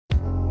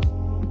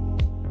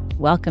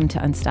Welcome to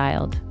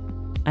Unstyled.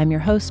 I'm your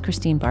host,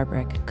 Christine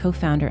Barbrick,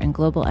 co-founder and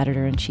global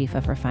editor-in-chief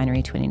of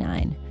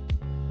Refinery29.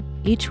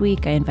 Each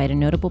week, I invite a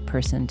notable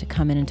person to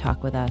come in and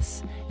talk with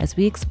us as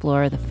we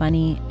explore the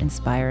funny,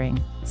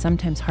 inspiring,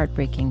 sometimes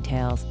heartbreaking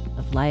tales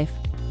of life,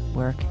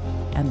 work,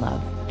 and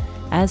love,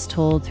 as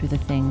told through the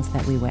things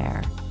that we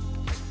wear.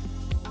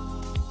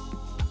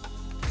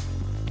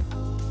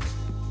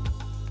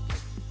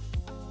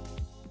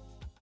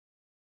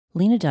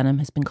 Lena Dunham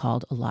has been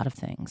called a lot of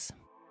things.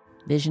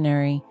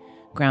 Visionary,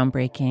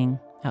 groundbreaking,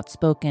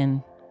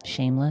 outspoken,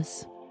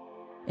 shameless.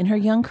 In her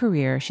young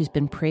career, she's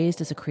been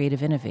praised as a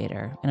creative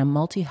innovator and a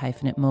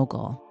multi-hyphenate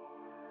mogul.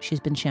 She's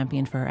been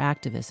championed for her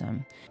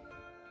activism.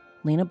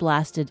 Lena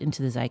blasted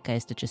into the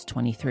zeitgeist at just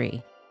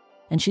 23,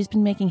 and she's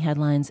been making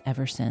headlines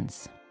ever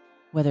since.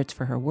 Whether it's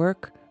for her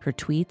work, her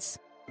tweets,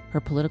 her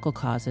political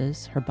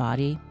causes, her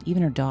body,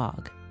 even her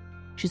dog.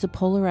 She's a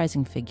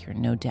polarizing figure,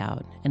 no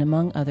doubt, and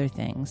among other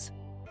things,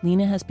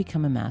 Lena has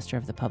become a master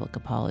of the public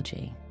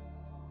apology.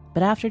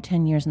 But after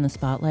 10 years in the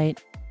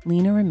spotlight,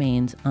 Lena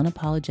remains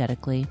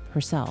unapologetically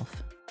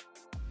herself.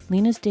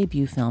 Lena's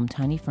debut film,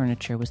 Tiny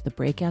Furniture, was the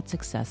breakout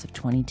success of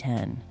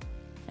 2010.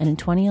 And in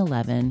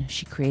 2011,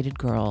 she created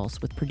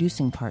Girls with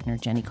producing partner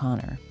Jenny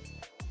Connor.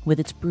 With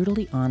its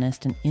brutally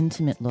honest and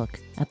intimate look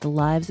at the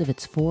lives of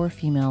its 4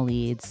 female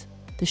leads,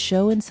 the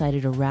show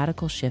incited a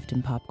radical shift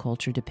in pop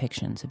culture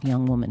depictions of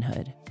young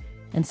womanhood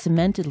and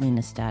cemented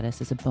Lena's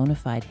status as a bona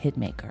fide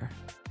hitmaker.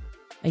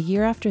 A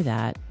year after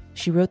that,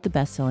 she wrote the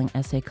best-selling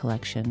essay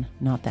collection,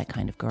 Not That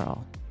Kind of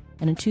Girl.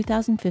 And in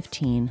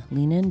 2015,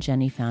 Lena and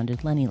Jenny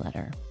founded Lenny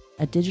Letter,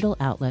 a digital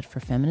outlet for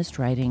feminist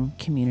writing,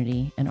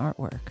 community, and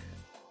artwork.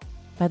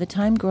 By the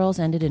time Girls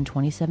ended in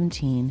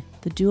 2017,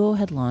 the duo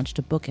had launched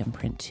a book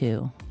imprint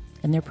too,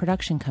 and their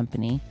production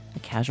company, A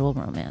Casual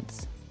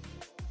Romance.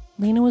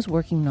 Lena was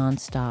working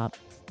nonstop,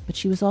 but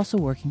she was also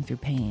working through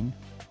pain.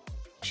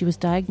 She was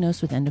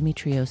diagnosed with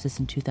endometriosis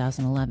in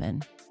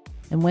 2011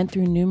 and went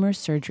through numerous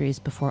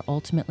surgeries before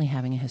ultimately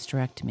having a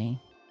hysterectomy.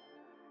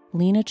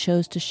 Lena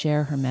chose to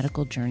share her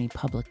medical journey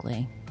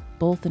publicly,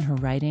 both in her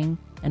writing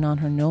and on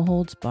her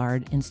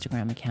no-holds-barred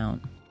Instagram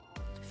account.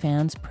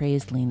 Fans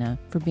praised Lena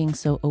for being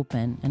so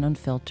open and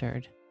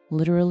unfiltered,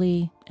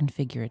 literally and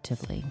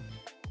figuratively.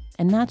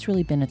 And that's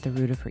really been at the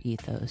root of her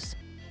ethos,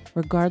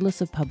 regardless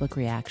of public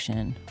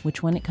reaction,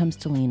 which when it comes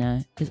to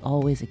Lena is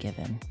always a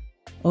given.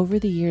 Over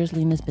the years,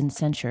 Lena's been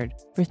censured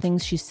for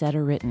things she's said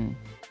or written,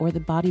 or the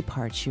body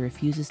parts she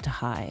refuses to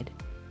hide.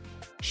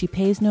 She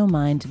pays no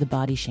mind to the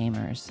body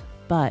shamers,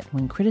 but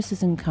when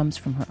criticism comes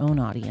from her own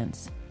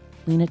audience,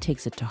 Lena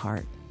takes it to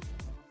heart.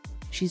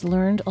 She's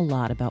learned a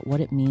lot about what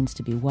it means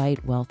to be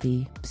white,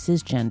 wealthy,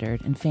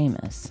 cisgendered, and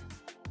famous.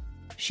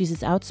 She's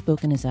as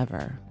outspoken as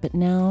ever, but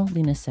now,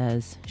 Lena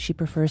says, she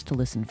prefers to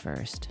listen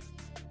first.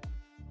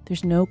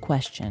 There's no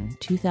question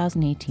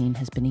 2018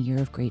 has been a year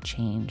of great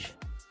change.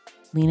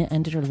 Lena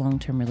ended her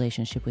long-term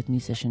relationship with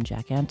musician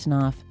Jack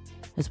Antonoff,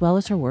 as well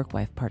as her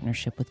work-wife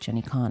partnership with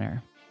Jenny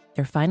Connor.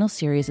 Their final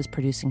series as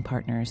producing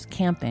partners,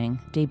 Camping,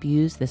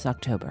 debuts this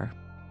October.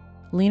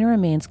 Lena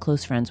remains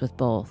close friends with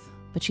both,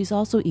 but she's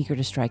also eager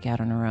to strike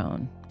out on her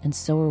own, and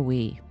so are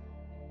we.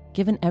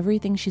 Given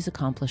everything she's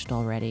accomplished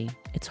already,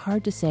 it's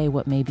hard to say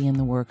what may be in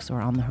the works or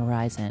on the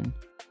horizon.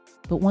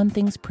 But one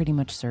thing's pretty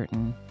much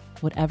certain.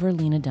 Whatever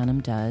Lena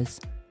Dunham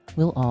does,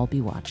 we'll all be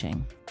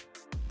watching.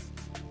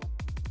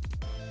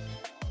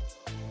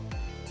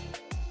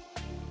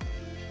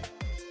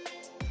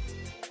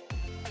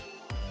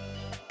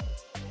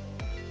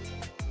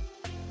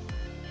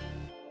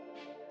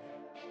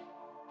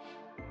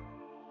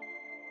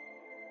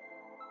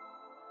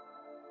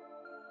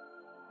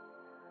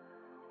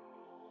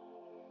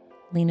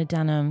 Lena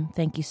Dunham,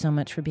 thank you so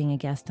much for being a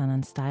guest on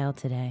Unstyled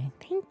today.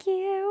 Thank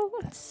you.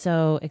 It's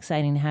so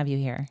exciting to have you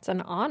here. It's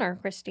an honor,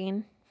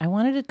 Christine. I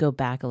wanted to go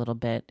back a little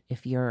bit,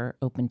 if you're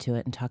open to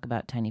it, and talk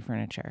about Tiny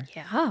Furniture.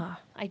 Yeah.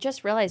 I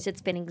just realized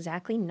it's been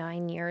exactly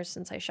 9 years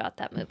since I shot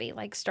that movie.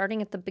 Like,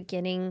 starting at the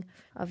beginning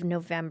of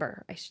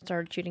November. I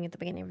started shooting at the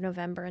beginning of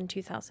November in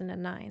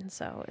 2009.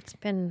 So it's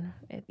been,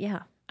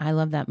 yeah. I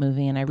love that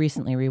movie, and I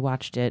recently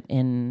rewatched it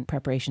in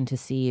preparation to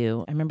see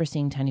you. I remember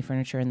seeing Tiny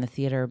Furniture in the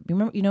theater.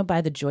 Remember,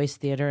 by the Joyce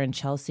Theater in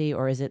Chelsea,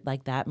 or is it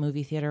like that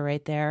movie theater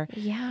right there?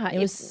 Yeah. It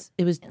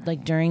was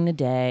like during the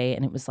day,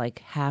 and it was like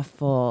half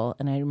full,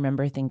 and I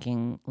remember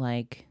thinking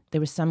like there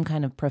was some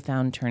kind of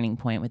profound turning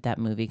point with that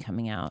movie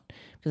coming out,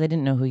 because I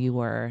didn't know who you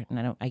were,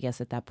 and I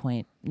guess at that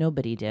point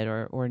nobody did,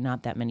 or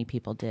not that many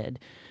people did.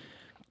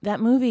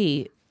 That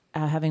movie,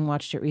 having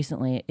watched it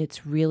recently,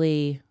 it's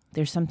really...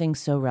 There's something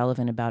so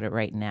relevant about it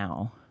right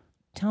now.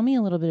 Tell me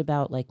a little bit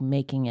about like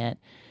making it,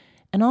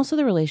 and also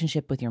the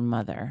relationship with your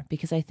mother,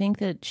 because I think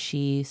that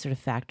she sort of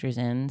factors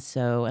in.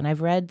 So, and I've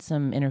read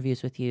some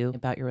interviews with you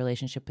about your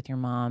relationship with your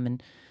mom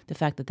and the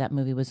fact that that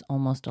movie was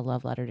almost a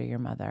love letter to your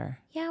mother.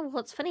 Yeah,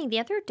 well, it's funny. The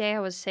other day I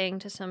was saying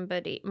to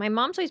somebody, my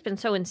mom's always been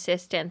so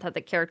insistent that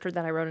the character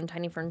that I wrote in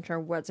Tiny Furniture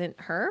wasn't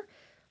her.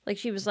 Like,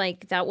 she was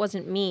like, that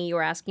wasn't me. You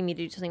were asking me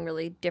to do something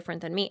really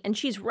different than me. And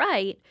she's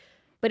right.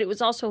 But it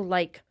was also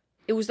like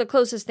it was the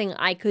closest thing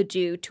I could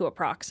do to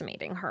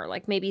approximating her.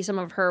 Like maybe some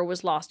of her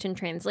was lost in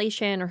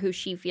translation or who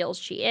she feels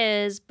she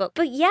is. But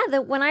yeah,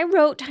 when I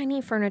wrote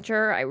Tiny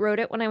Furniture, I wrote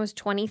it when I was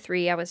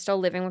 23. I was still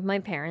living with my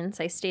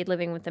parents. I stayed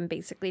living with them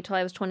basically till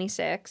I was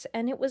 26.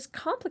 And it was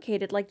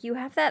complicated. Like you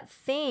have that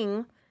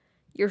thing,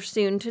 you're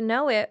soon to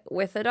know it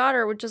with a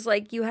daughter, which is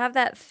like you have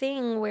that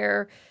thing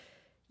where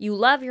you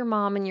love your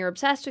mom and you're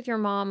obsessed with your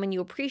mom and you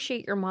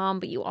appreciate your mom,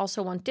 but you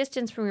also want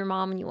distance from your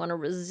mom and you want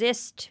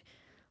to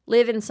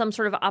live in some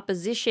sort of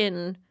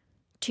opposition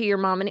to your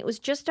mom. And it was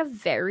just a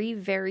very,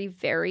 very,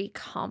 very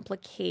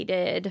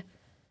complicated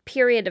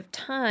period of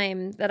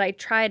time that I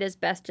tried as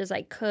best as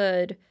I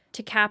could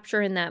to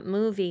capture in that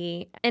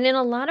movie. And in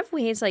a lot of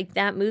ways, like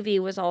that movie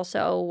was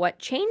also what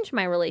changed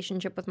my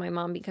relationship with my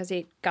mom because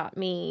it got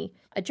me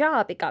a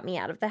job. It got me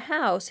out of the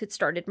house. It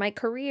started my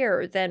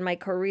career. Then my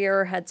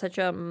career had such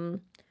a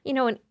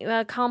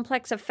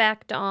complex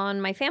effect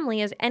on my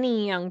family as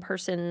any young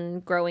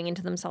person growing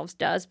into themselves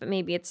does. But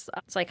maybe it's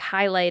like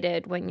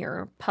highlighted when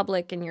you're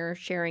public and you're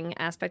sharing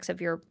aspects of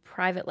your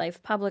private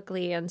life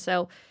publicly. And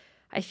so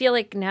I feel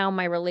like now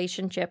my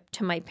relationship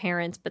to my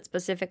parents, but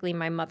specifically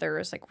my mother,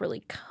 is like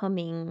really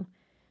coming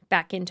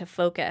back into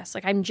focus.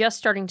 Like I'm just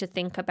starting to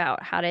think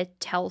about how to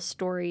tell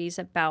stories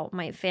about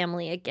my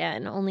family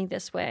again, only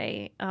this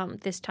way,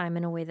 this time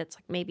in a way that's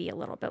like maybe a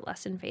little bit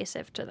less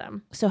invasive to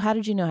them. So how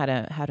did you know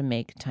how to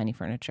make Tiny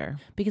Furniture?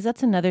 Because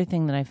that's another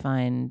thing that I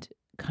find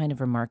kind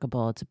of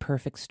remarkable. It's a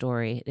perfect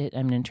story.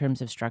 In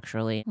terms of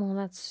structurally. Well,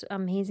 that's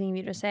amazing of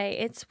you to say.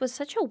 It was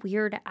such a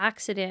weird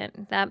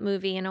accident, that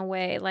movie, in a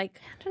way. Like,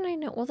 how did I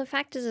know? Well, the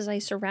fact is I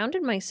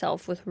surrounded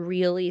myself with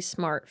really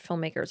smart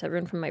filmmakers.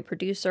 Everyone from my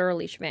producer,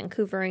 Alicia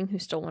Vancouvering,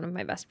 who's still one of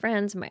my best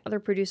friends, and my other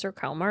producer,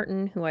 Kyle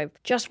Martin, who I've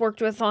just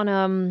worked with on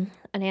an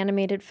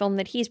animated film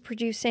that he's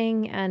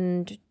producing,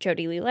 and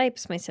Jody Lee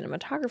Lipes, my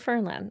cinematographer,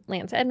 and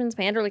Lance Edmonds,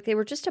 my editor. Like, they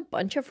were just a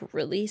bunch of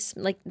really,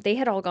 like, they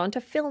had all gone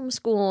to film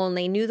school, and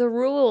they knew the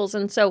rules.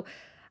 And so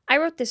I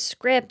wrote this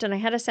script and I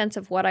had a sense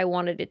of what I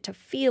wanted it to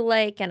feel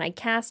like and I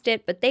cast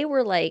it, but they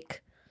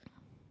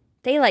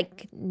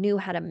knew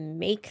how to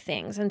make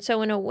things. And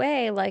so in a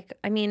way,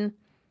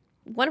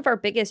 one of our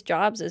biggest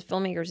jobs as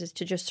filmmakers is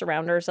to just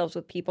surround ourselves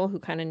with people who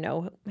kind of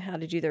know how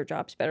to do their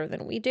jobs better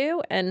than we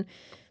do. And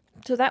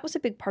so that was a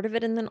big part of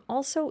it. And then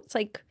also it's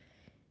like,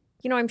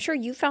 I'm sure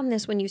you found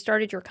this when you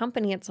started your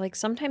company. It's like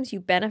sometimes you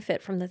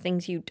benefit from the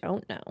things you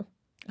don't know.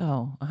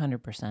 Oh,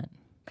 100%.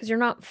 Because you're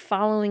not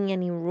following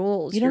any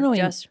rules. You don't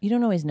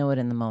always know it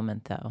in the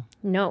moment, though.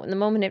 No, in the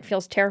moment it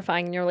feels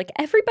terrifying. And you're like,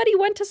 everybody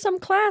went to some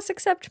class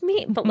except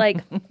me. But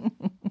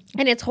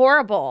and it's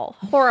horrible.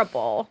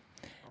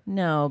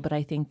 No, but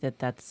I think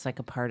that's like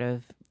a part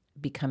of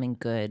becoming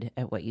good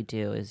at what you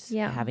do is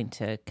having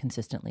to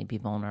consistently be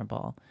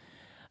vulnerable.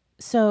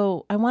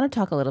 So I want to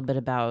talk a little bit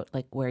about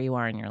like where you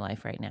are in your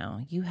life right now.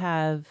 You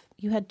had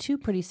two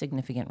pretty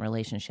significant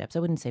relationships. I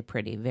wouldn't say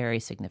pretty, very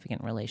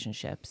significant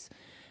relationships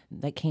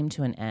that came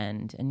to an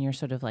end, and you're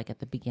sort of like at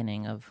the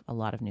beginning of a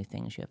lot of new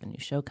things. You have a new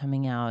show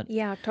coming out.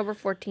 Yeah, October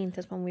 14th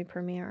is when we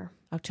premiere.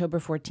 October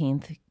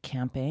 14th,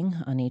 Camping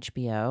on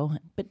HBO.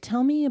 But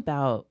tell me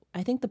about,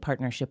 I think, the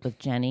partnership with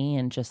Jenny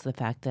and just the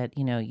fact that,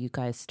 you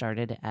guys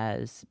started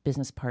as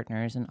business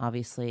partners and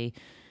obviously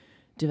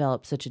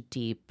developed such a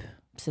deep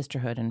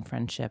sisterhood and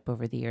friendship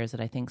over the years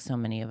that I think so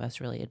many of us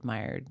really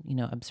admired,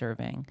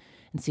 observing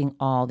and seeing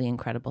all the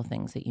incredible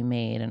things that you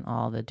made and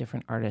all the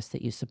different artists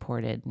that you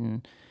supported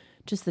and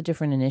just the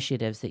different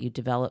initiatives that you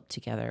developed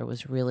together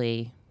was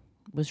really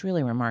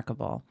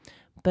remarkable.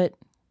 But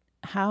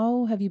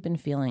how have you been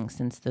feeling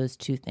since those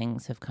two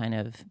things have kind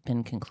of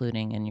been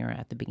concluding and you're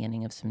at the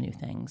beginning of some new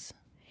things?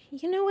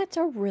 It's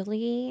a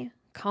really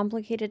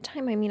complicated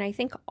time. I mean, I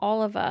think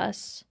all of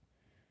us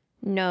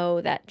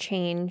know that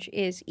change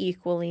is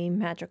equally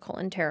magical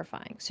and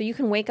terrifying. So you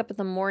can wake up in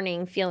the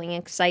morning feeling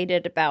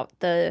excited about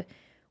the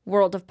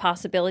world of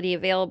possibility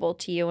available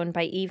to you, and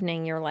by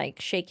evening you're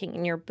like shaking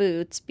in your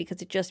boots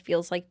because it just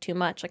feels like too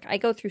much. Like I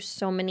go through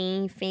so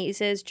many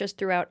phases just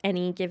throughout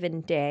any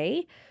given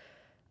day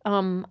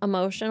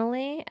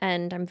emotionally,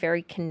 and I'm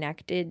very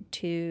connected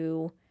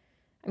to,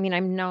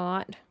 I'm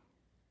not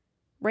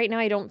right now.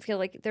 I don't feel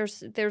like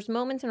there's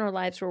moments in our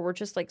lives where we're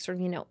just like sort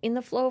of in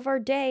the flow of our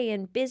day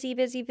and busy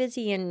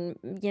and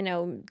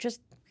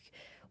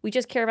we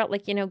just care about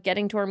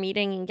getting to our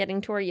meeting and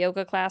getting to our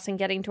yoga class and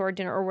getting to our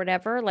dinner or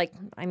whatever.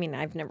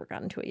 I've never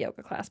gotten to a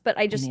yoga class, but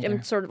I just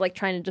am sort of like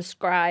trying to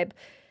describe.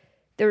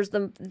 There's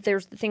the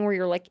thing where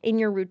you're like in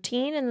your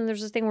routine, and then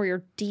there's this thing where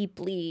you're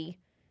deeply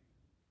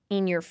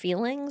in your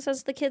feelings,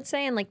 as the kids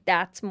say, and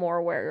that's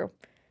more where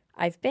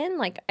I've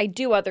been. I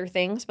do other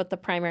things, but the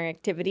primary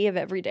activity of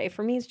every day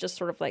for me is just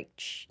sort of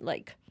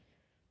like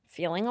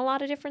feeling a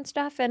lot of different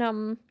stuff,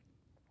 and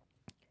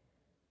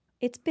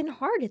it's been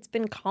hard. It's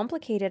been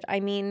complicated.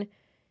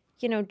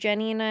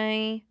 Jenny and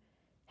I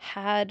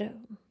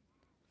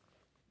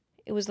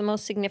it was the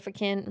most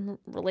significant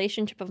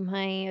relationship of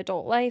my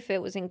adult life.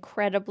 It was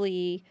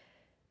incredibly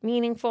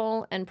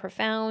meaningful and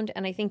profound.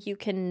 And I think you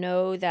can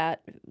know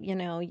that, you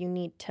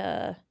need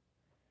to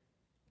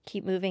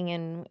keep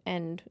moving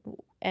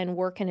and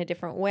work in a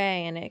different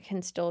way, and it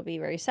can still be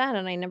very sad.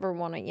 And I never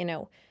want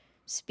to,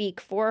 speak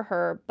for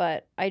her,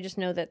 but I just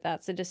know that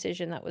that's a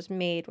decision that was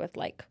made with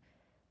like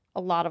a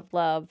lot of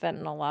love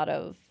and a lot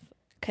of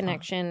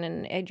connection.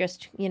 And I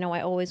just, I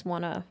always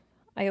want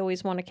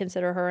to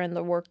consider her, and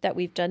the work that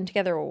we've done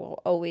together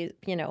will always,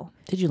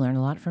 Did you learn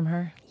a lot from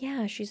her?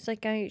 Yeah, she's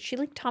like, she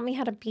like taught me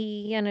how to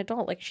be an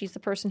adult. Like, she's the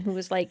person who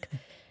was like,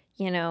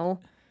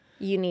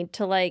 you need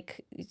to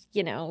like,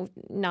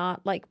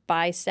 not like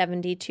buy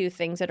 72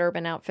 things at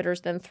Urban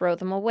Outfitters, then throw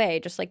them away.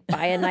 Just like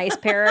buy a nice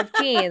pair of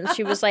jeans.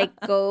 She was like,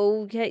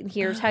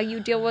 here's how you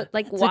deal with,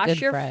 like, That's wash a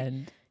good your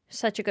friend.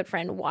 Such a good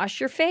friend. Wash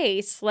your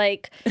face.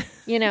 Like,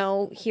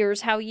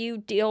 here's how you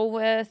deal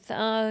with,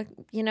 I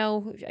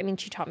mean,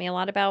 she taught me a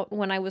lot about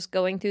when I was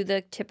going through the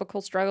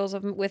typical struggles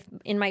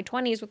in my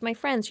 20s with my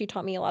friends. She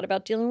taught me a lot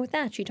about dealing with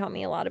that. She taught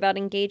me a lot about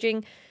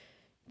engaging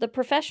the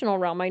professional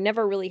realm. I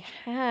never really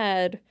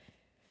had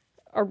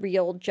a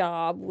real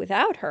job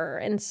without her.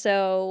 And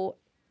so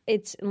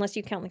it's, unless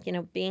you count like,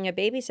 being a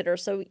babysitter.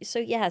 So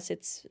yes,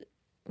 it's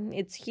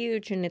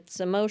huge and it's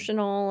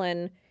emotional,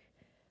 and,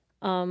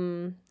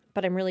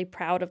 but I'm really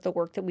proud of the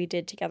work that we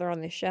did together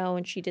on the show,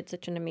 and she did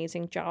such an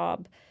amazing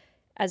job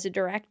as a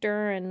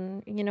director.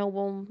 And,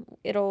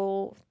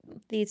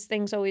 these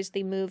things always,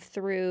 they move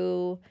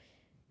through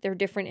their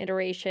different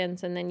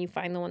iterations, and then you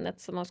find the one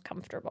that's the most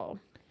comfortable.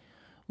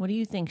 What do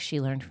you think she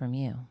learned from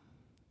you?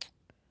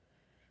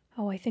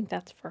 Oh, I think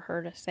that's for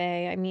her to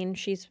say. I mean,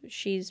 she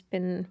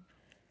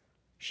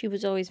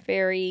was always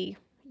very,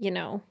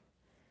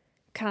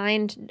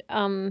 kind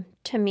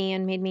to me,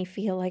 and made me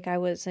feel like I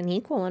was an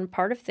equal and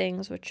part of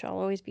things, which I'll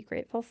always be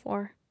grateful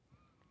for.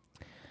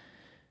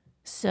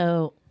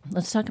 So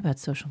let's talk about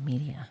social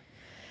media.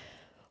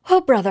 Oh,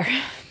 brother.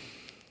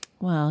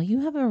 Well,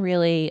 you have a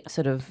really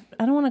sort of,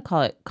 I don't want to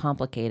call it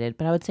complicated,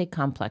 but I would say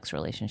complex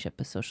relationship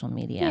with social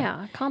media.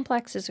 Yeah,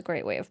 complex is a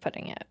great way of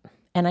putting it.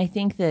 And I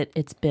think that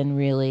it's been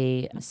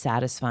really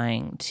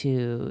satisfying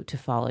to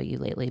follow you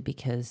lately,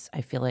 because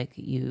I feel like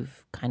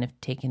you've kind of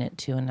taken it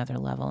to another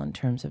level in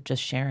terms of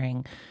just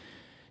sharing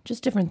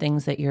just different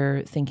things that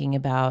you're thinking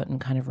about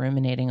and kind of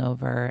ruminating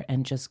over,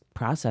 and just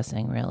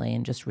processing really,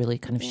 and just really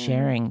kind of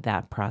sharing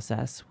that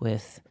process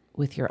with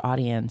your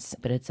audience.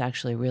 But it's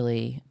actually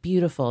really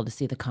beautiful to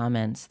see the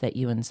comments that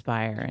you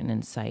inspire and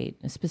incite,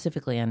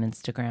 specifically on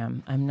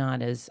Instagram.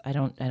 I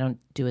don't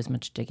do as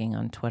much digging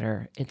on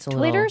Twitter.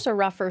 Twitter's a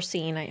rougher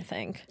scene, I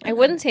think. I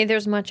wouldn't say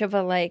there's much of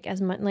a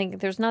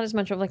there's not as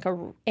much of like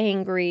a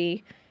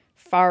angry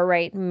far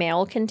right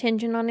male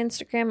contingent on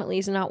Instagram, at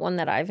least not one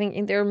that I've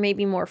think. There may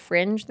be more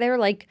fringe there.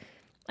 Like,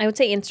 I would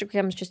say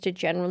Instagram is just a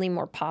generally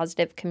more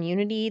positive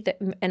community,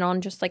 and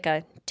on just like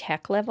a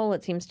tech level,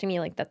 it seems to me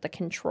like that the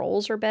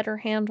controls are better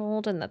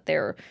handled, and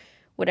that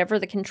whatever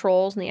the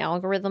controls and the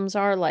algorithms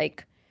are,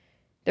 like,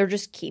 they're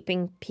just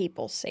keeping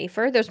people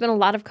safer. There's been a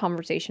lot of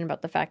conversation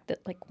about the fact that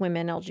like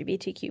women,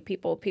 LGBTQ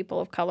people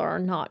of color are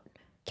not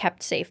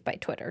kept safe by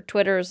Twitter.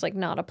 Twitter is like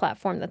not a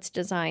platform that's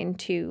designed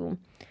to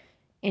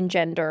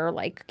engender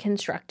like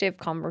constructive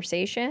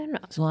conversation.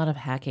 There's a lot of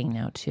hacking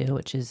now too,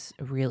 which is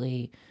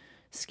really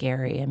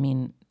scary. I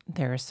mean,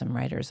 there are some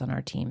writers on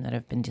our team that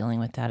have been dealing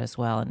with that as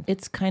well. And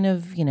it's kind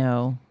of,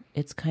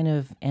 it's kind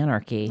of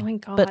anarchy. Oh my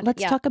God. But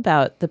let's talk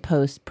about the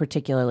post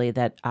particularly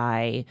that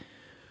I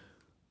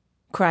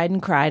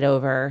cried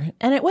over.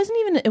 And it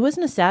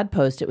wasn't a sad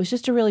post. It was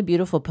just a really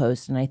beautiful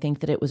post. And I think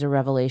that it was a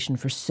revelation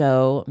for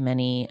so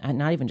many,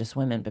 not even just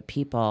women, but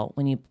people,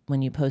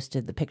 when you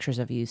posted the pictures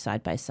of you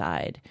side by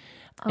side.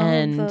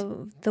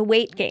 And the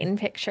weight gain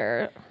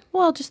picture.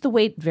 Well, just the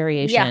weight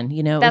variation,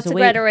 That's a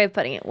better way of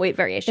putting it, weight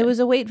variation. It was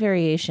a weight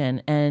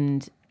variation.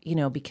 And,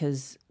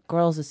 because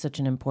Girls is such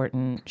an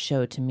important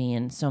show to me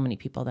and so many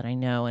people that I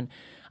know. And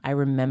I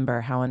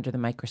remember how under the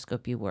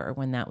microscope you were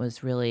when that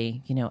was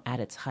really, at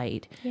its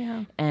height.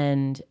 Yeah.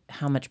 And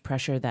how much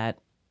pressure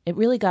it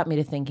really got me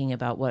to thinking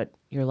about what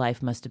your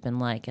life must have been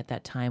like at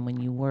that time when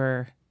you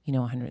were,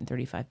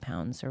 135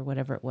 pounds or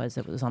whatever it was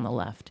that was on the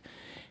left.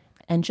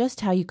 And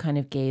just how you kind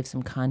of gave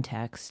some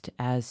context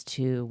as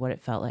to what it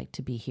felt like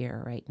to be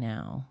here right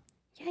now.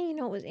 Yeah,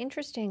 it was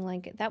interesting.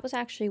 Like, that was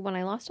actually when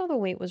I lost all the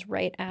weight was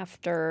right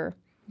after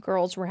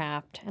Girls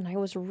Wrapped. And I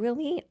was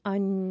really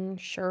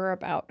unsure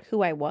about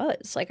who I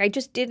was. Like, I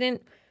just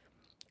didn't.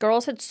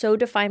 Girls had so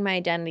defined my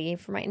identity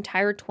for my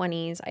entire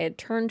 20s. I had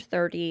turned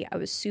 30. I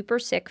was super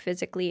sick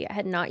physically. I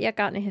had not yet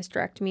gotten a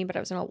hysterectomy, but I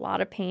was in a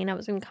lot of pain. I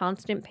was in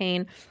constant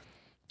pain.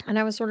 And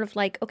I was sort of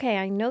like, okay,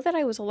 I know that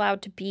I was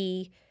allowed to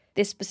be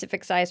this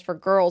specific size for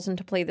girls and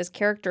to play this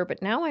character, but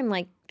now I'm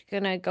like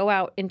going to go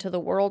out into the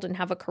world and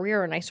have a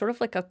career. And I sort of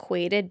like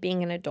equated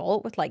being an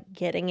adult with like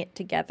getting it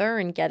together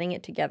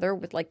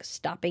with like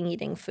stopping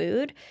eating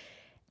food.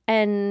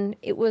 And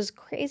it was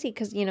crazy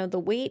because, the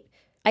weight,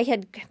 I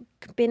had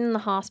been in the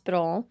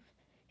hospital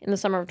in the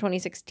summer of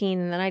 2016,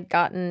 and then I'd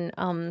gotten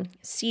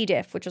C.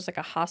 diff, which was like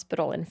a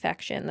hospital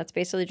infection. That's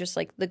basically just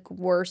like the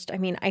worst. I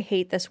mean, I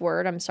hate this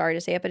word. I'm sorry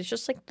to say it, but it's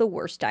just like the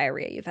worst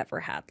diarrhea you've ever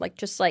had. Like,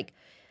 just like,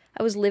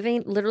 I was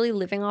literally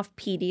living off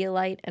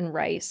Pedialyte and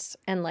rice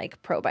and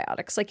like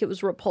probiotics. Like it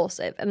was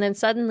repulsive. And then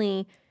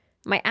suddenly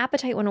my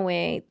appetite went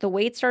away. The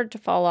weight started to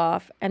fall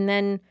off. And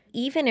then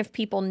even if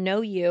people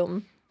know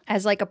you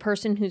as like a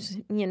person who's,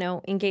 you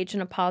know, engaged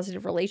in a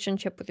positive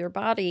relationship with your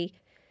body,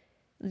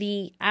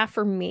 the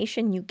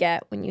affirmation you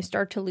get when you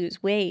start to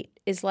lose weight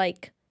is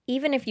like,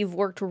 even if you've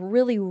worked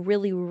really,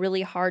 really,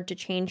 really hard to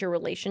change your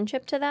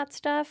relationship to that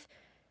stuff,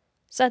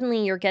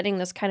 suddenly you're getting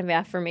this kind of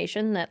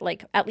affirmation that,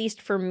 like, at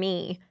least for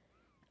me,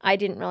 I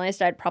didn't realize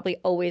that I'd probably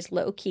always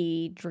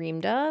low-key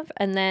dreamed of.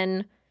 And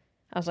then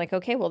I was like,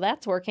 okay, well,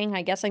 that's working.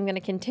 I guess I'm going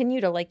to continue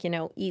to, like, you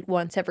know, eat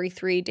once every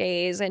 3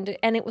 days. And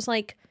it was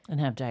like... And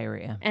have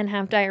diarrhea.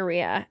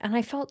 And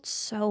I felt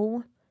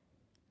so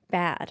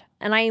bad.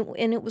 And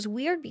it was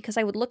weird because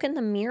I would look in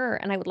the mirror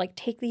and I would, like,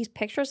 take these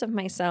pictures of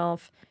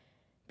myself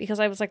because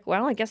I was like,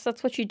 well, I guess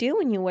that's what you do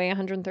when you weigh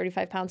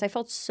 135 pounds. I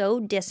felt so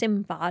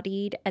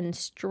disembodied and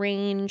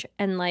strange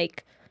and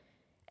like,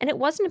 and it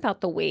wasn't about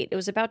the weight. It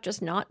was about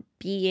just not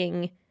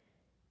being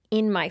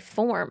in my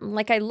form.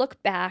 Like I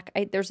look back,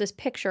 there's this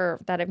picture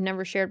that I've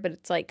never shared, but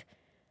it's like,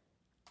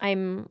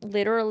 I'm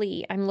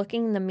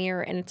looking in the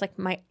mirror and it's like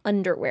my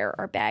underwear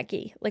are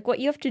baggy. Like what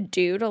you have to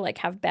do to like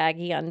have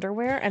baggy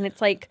underwear. And it's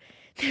like,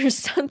 there's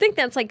something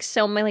that's like,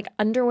 so my like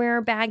underwear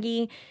are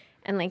baggy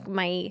and like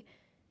my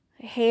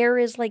hair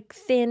is like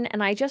thin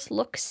and I just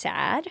look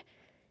sad.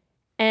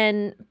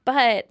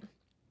 But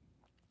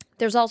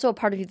there's also a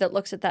part of you that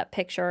looks at that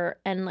picture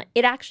and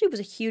it actually was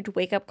a huge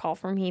wake up call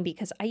for me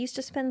because I used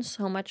to spend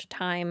so much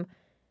time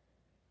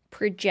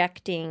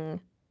projecting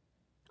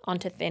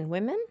onto thin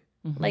women.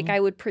 Mm-hmm. Like I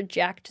would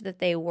project that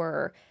they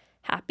were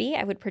happy.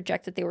 I would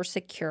project that they were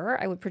secure.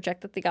 I would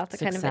project that they got the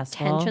kind of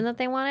attention that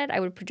they wanted.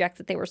 I would project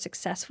that they were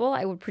successful.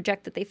 I would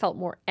project that they felt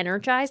more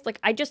energized. Like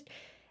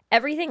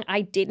everything I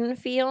didn't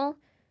feel,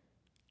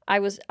 I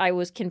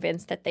was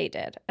convinced that they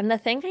did. And the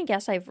thing I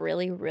guess I've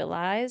really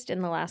realized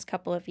in the last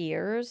couple of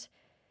years,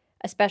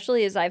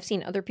 especially as I've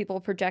seen other people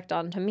project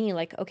onto me,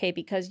 like, okay,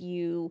 because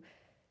you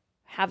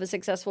have a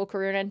successful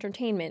career in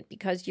entertainment,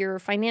 because you're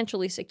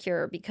financially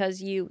secure, because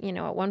you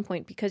know, at one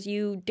point, because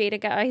you date a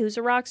guy who's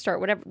a rock star,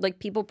 whatever, like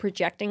people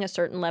projecting a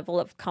certain level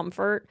of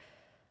comfort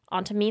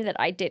onto me that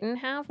I didn't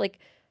have. Like,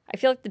 I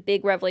feel like the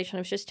big revelation,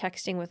 I was just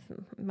texting with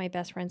my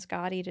best friend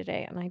Scotty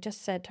today, and I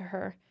just said to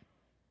her,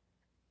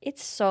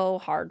 it's so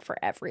hard for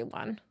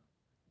everyone.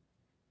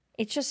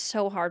 It's just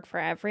so hard for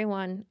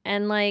everyone.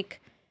 And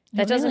like,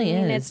 that doesn't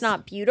mean it's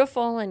not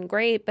beautiful and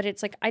great, but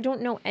it's like, I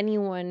don't know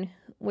anyone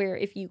where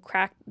if you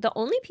crack, the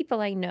only people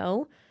I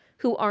know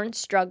who aren't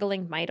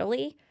struggling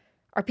mightily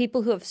are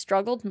people who have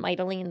struggled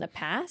mightily in the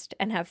past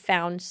and have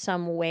found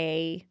some new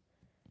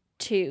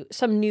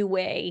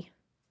way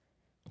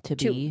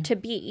to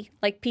be.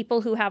 Like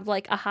people who have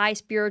like a high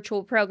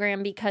spiritual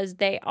program because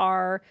they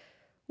are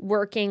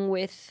working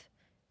with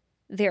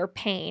their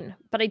pain.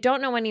 But I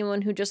don't know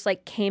anyone who just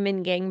like came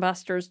in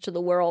gangbusters to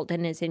the world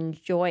and is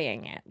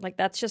enjoying it. Like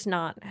that's just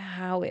not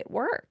how it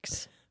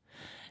works.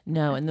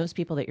 No, and those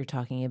people that you're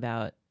talking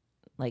about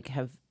like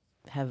have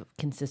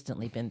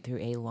consistently been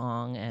through a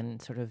long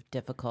and sort of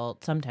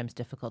difficult, sometimes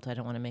difficult, I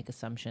don't want to make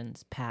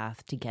assumptions,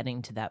 path to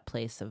getting to that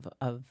place of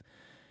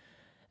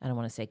I don't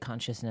want to say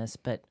consciousness,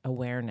 but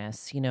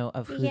awareness, you know,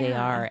 of who they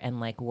are and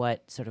like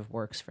what sort of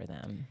works for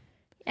them.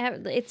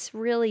 It's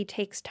really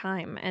takes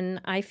time.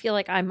 And I feel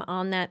like I'm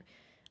on that.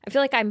 I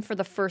feel like I'm for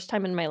the first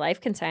time in my life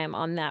can say I'm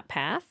on that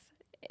path.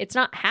 It's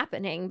not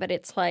happening, but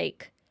it's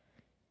like,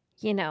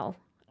 you know,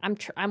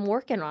 I'm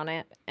working on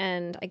it.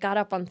 And I got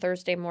up on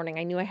Thursday morning.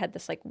 I knew I had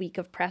this like week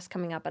of press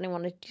coming up and I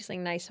wanted to do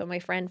something nice. So my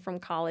friend from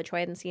college who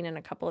I hadn't seen in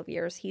a couple of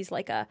years, he's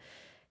a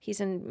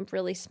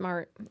really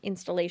smart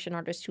installation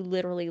artist who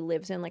literally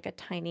lives in like a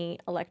tiny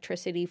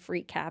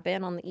electricity-free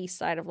cabin on the east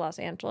side of Los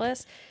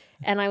Angeles.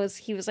 And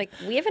he was like,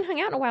 we haven't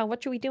hung out in a while.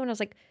 What should we do? And I was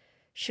like,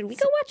 should we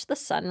go watch the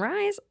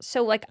sunrise?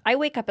 So like I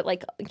wake up at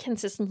like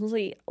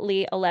consistently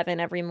 11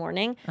 every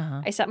morning.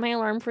 Uh-huh. I set my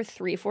alarm for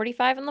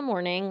 3:45 in the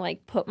morning,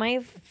 like put my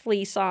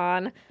fleece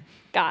on,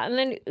 got in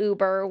an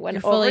Uber,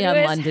 went over to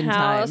his London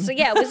house. Time. So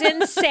yeah, it was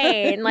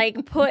insane. Like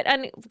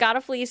got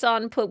a fleece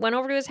on, went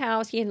over to his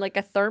house. He had like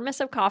a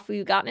thermos of coffee.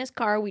 We got in his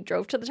car. We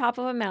drove to the top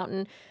of a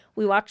mountain.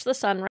 We watched the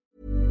sunrise.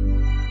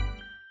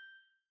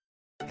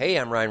 Hey,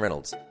 I'm Ryan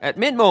Reynolds. At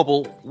Mint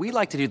Mobile, we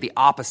like to do the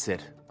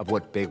opposite of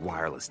what Big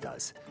Wireless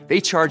does.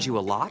 They charge you a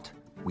lot.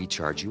 We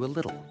charge you a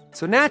little.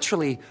 So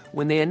naturally,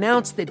 when they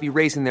announced they'd be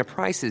raising their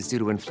prices due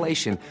to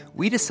inflation,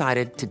 we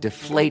decided to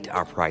deflate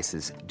our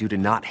prices due to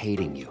not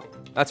hating you.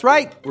 That's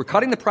right. We're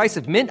cutting the price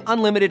of Mint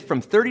Unlimited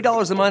from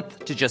 $30 a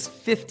month to just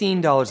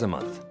 $15 a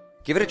month.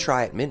 Give it a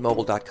try at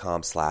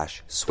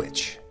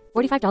mintmobile.com/switch.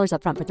 $45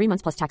 up front for 3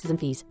 months plus taxes and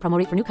fees. Promo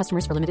rate for new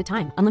customers for limited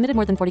time. Unlimited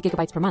more than 40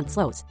 gigabytes per month.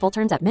 Slows full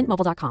terms at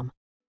mintmobile.com.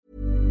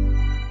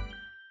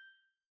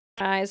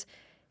 And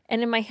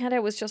in my head, I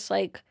was just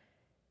like,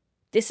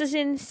 this is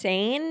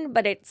insane,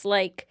 but it's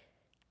like,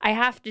 I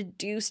have to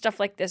do stuff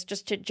like this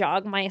just to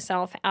jog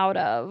myself out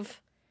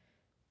of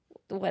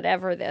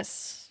whatever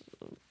this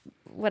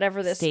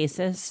whatever this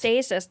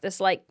stasis, this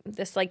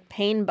like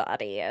pain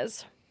body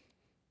is.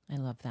 I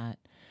love that.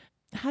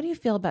 How do you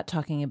feel about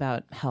talking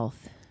about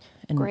health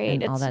and,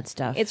 Great. and all that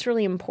stuff? It's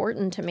really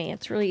important to me.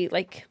 It's really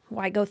like,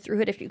 why go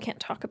through it if you can't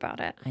talk about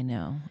it? I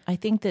know. I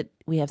think that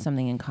we have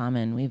something in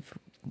common.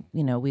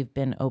 We've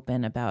been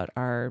open about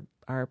our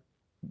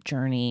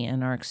journey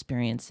and our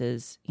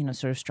experiences,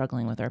 sort of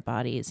struggling with our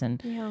bodies and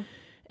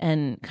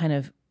kind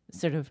of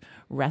sort of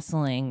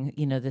wrestling,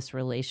 this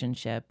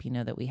relationship,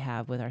 that we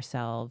have with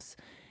ourselves.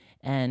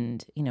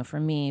 And, for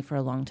me, for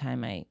a long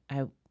time, I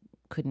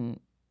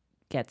couldn't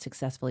get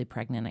successfully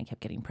pregnant. I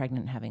kept getting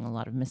pregnant, having a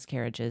lot of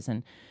miscarriages,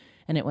 and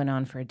it went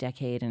on for a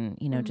decade, and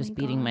just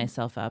beating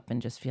myself up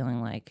and just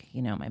feeling like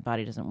my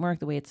body doesn't work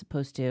the way it's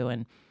supposed to,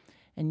 and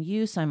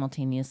you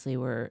simultaneously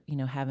were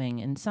having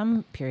in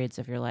some periods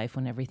of your life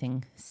when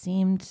everything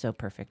seemed so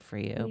perfect for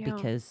you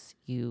because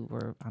you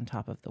were on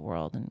top of the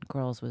world, and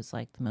Girls was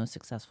like the most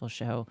successful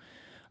show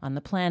on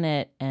the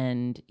planet,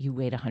 and you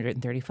weighed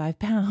 135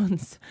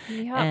 pounds,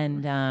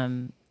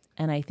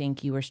 and I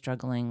think you were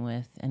struggling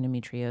with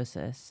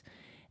endometriosis.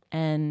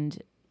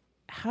 And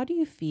how do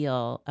you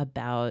feel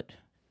about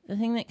the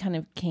thing that kind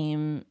of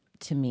came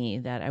to me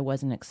that I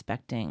wasn't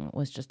expecting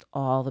was just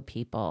all the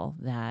people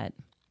that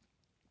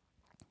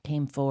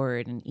came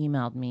forward and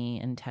emailed me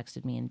and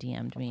texted me and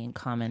DM'd me and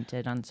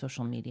commented on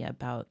social media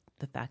about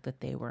the fact that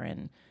they were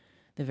in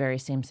the very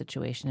same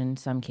situation, in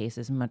some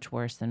cases much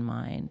worse than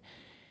mine.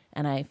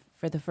 And I,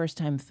 for the first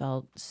time,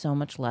 felt so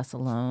much less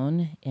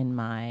alone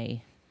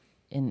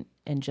in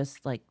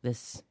just like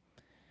this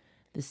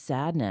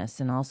sadness,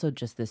 and also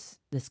just this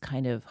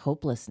kind of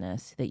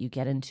hopelessness that you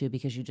get into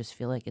because you just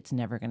feel like it's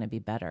never going to be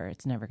better.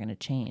 It's never going to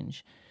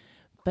change.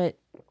 But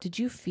did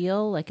you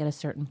feel like at a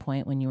certain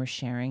point when you were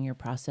sharing your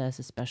process,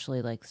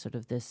 especially like sort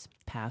of this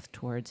path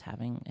towards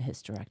having a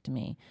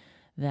hysterectomy,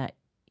 that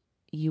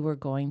you were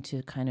going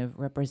to kind of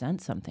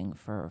represent something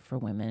for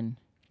women?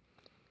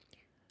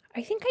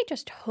 I think I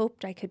just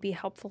hoped I could be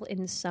helpful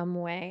in some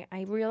way.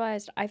 I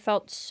realized I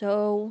felt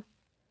so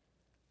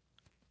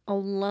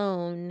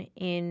alone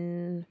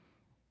in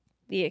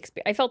the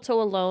experience. I felt so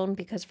alone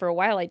because for a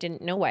while I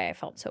didn't know why I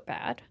felt so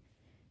bad.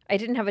 I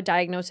didn't have a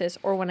diagnosis,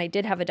 or when I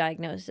did have a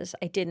diagnosis,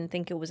 I didn't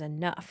think it was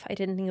enough. I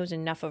didn't think it was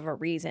enough of a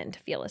reason to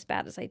feel as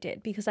bad as I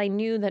did, because I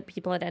knew that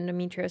people had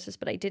endometriosis,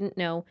 but I didn't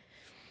know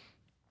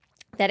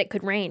that it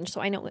could range.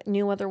 So I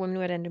knew other women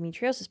who had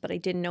endometriosis, but I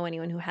didn't know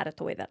anyone who had it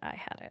the way that I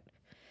had it.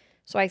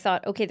 So I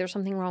thought, okay, there's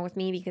something wrong with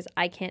me because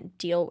I can't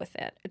deal with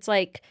it. It's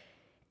like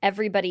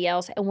everybody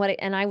else.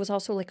 And I was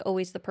also like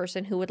always the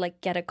person who would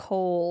like get a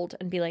cold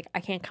and be like,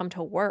 I can't come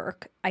to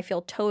work. I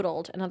feel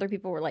totaled. And other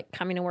people were like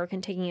coming to work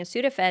and taking a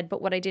Sudafed.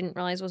 But what I didn't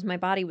realize was my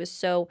body was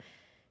so,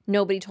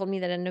 nobody told me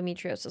that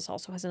endometriosis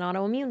also has an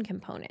autoimmune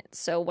component.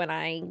 So when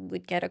I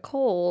would get a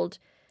cold,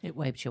 it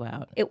wiped you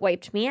out. It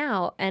wiped me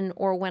out. And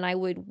or when I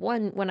would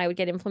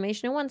get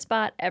inflammation in one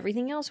spot,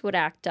 everything else would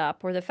act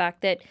up. Or the fact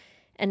that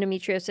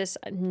endometriosis,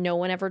 no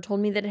one ever told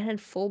me that it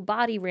had full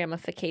body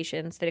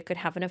ramifications, that it could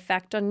have an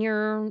effect on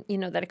your,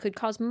 that it could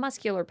cause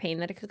muscular pain,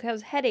 that it could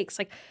cause headaches.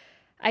 Like,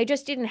 I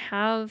just didn't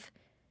have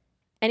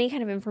any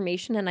kind of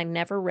information, and I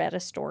never read a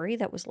story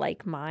that was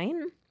like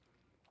mine.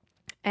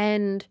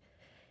 And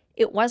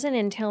it wasn't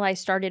until I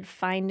started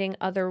finding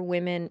other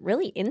women,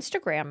 really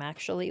Instagram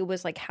actually, it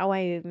was like how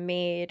I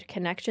made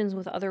connections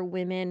with other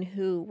women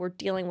who were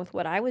dealing with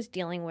what I was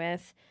dealing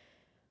with,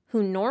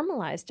 who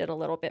normalized it a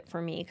little bit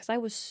for me, because I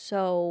was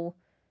so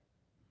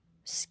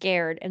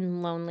scared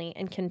and lonely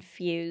and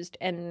confused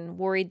and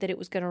worried that it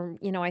was going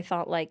to, I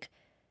thought like,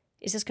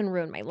 is this going to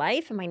ruin my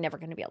life? Am I never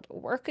going to be able to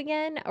work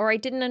again? Or I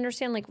didn't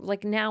understand,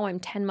 like now I'm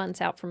 10 months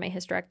out from my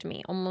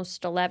hysterectomy,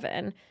 almost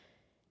 11,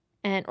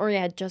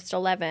 just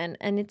 11.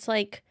 And it's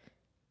like,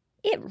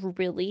 it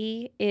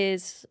really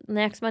is,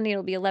 next Monday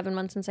it'll be 11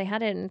 months since I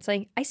had it. And it's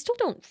like, I still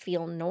don't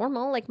feel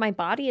normal. Like my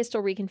body is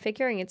still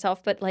reconfiguring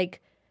itself, but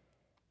like,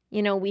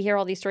 we hear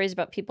all these stories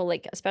about people,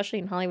 like, especially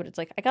in Hollywood, it's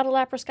like, I got a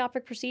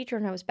laparoscopic procedure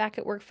and I was back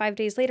at work 5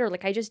 days later.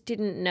 Like, I just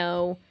didn't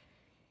know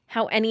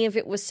how any of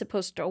it was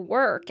supposed to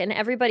work. And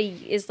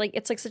everybody is like,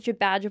 it's like such a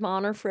badge of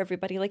honor for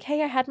everybody. Like,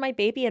 hey, I had my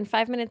baby and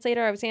 5 minutes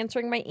later I was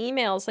answering my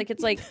emails. Like,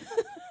 it's like.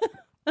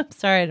 I'm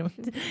sorry.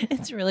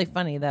 It's really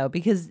funny, though,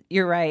 because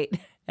you're right.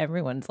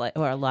 Everyone's like,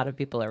 or a lot of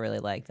people are really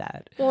like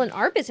that. Well, in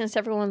our business,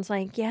 everyone's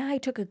like, yeah, I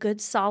took a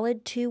good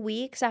solid 2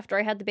 weeks after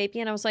I had the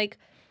baby. And I was like,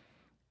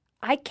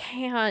 I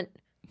can't.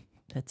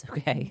 That's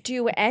okay.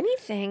 Do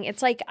anything.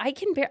 It's like I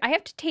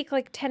have to take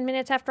like 10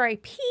 minutes after I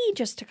pee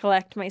just to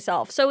collect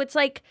myself. So it's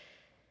like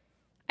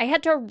I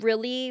had to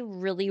really,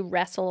 really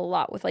wrestle a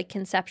lot with like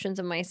conceptions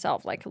of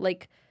myself.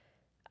 Like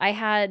I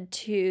had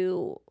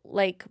to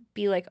like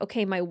be like,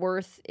 okay, my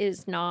worth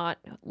is not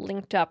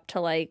linked up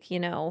to like,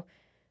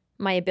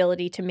 my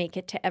ability to make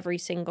it to every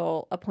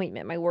single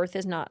appointment. My worth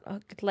is not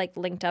like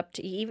linked up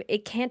to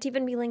it can't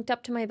even be linked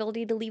up to my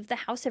ability to leave the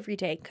house every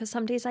day, because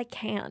some days I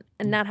can't,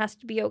 and that has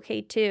to be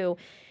okay too.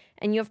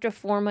 And you have to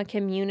form a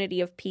community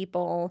of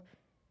people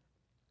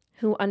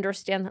who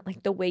understand that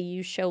like the way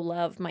you show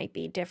love might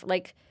be different.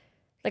 Like,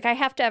 Like, I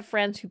have to have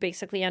friends who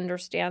basically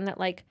understand that,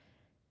 like,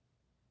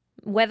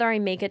 whether I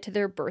make it to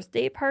their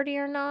birthday party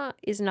or not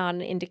is not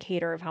an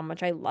indicator of how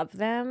much I love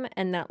them,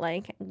 and that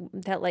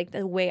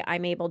the way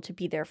I'm able to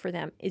be there for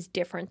them is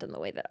different than the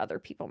way that other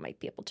people might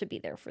be able to be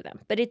there for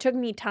them. But it took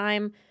me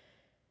time,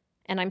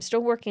 and I'm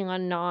still working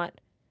on not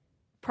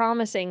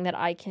promising that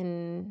I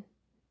can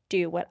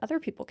do what other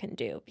people can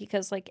do,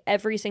 because like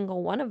every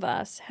single one of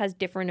us has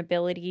different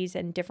abilities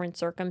and different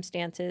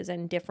circumstances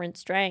and different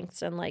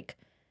strengths, and like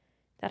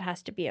that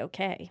has to be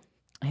okay.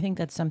 I think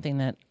that's something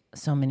that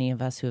so many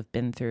of us who have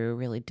been through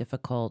really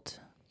difficult,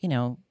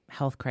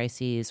 health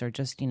crises or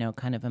just,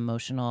 kind of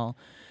emotional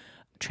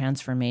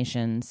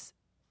transformations,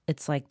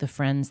 it's like the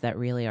friends that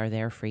really are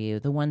there for you,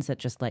 the ones that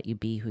just let you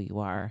be who you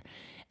are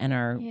and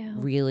are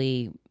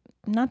really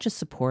not just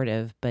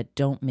supportive, but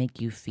don't make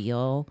you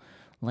feel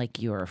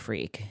like you're a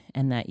freak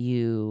and that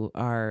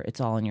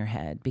it's all in your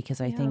head.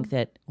 Because I think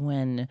that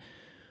when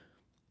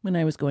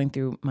I was going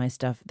through my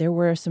stuff, there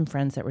were some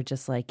friends that were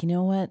just like, you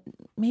know what,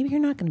 maybe you're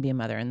not going to be a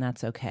mother and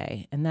that's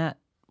okay. And that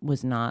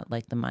was not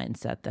like the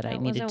mindset that I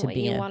needed to be in. That wasn't what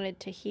you wanted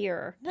to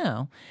hear.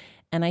 No.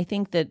 And I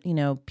think that,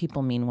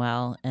 people mean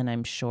well, and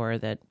I'm sure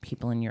that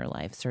people in your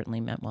life certainly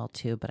meant well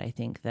too. But I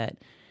think that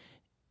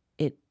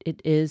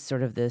it is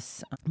sort of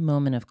this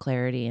moment of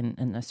clarity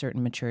and a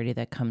certain maturity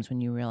that comes when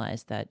you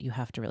realize that you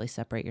have to really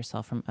separate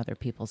yourself from other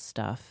people's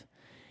stuff.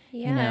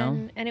 Yeah,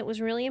 and it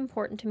was really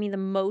important to me. The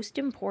most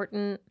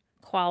important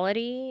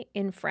quality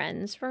in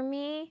friends for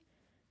me,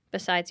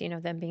 besides,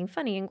 them being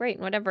funny and great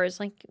and whatever, is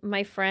like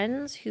my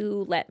friends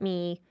who let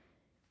me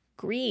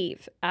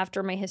grieve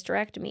after my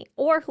hysterectomy,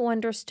 or who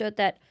understood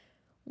that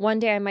one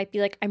day I might be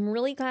like, I'm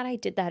really glad I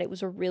did that. It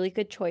was a really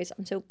good choice.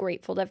 I'm so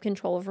grateful to have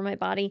control over my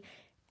body.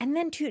 And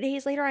then 2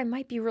 days later, I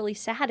might be really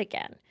sad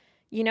again,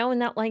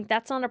 and that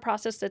that's not a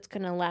process that's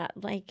going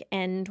to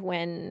end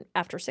when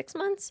after 6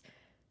 months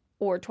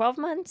or 12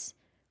 months,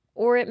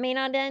 or it may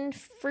not end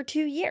for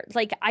 2 years.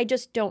 Like, I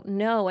just don't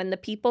know. And the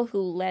people who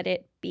let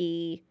it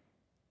be,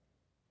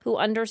 who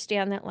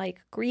understand that like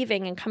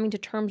grieving and coming to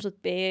terms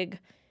with big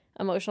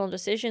emotional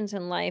decisions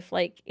in life,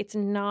 like it's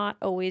not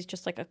always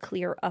just like a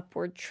clear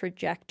upward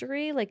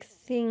trajectory. Like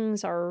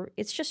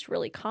it's just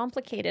really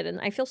complicated. And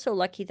I feel so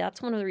lucky.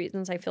 That's one of the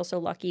reasons I feel so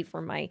lucky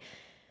for my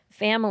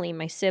family,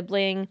 my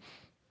sibling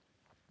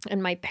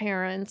and my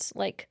parents.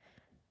 Like,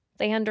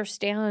 they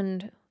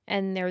understand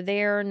and they're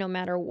there no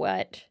matter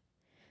what.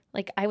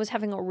 Like, I was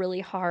having a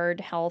really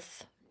hard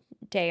health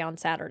day on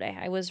Saturday.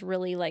 I was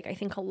really I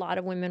think a lot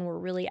of women were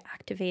really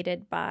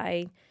activated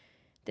by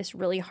this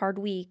really hard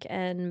week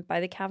and by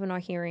the Kavanaugh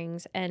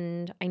hearings.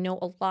 And I know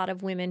a lot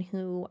of women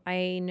who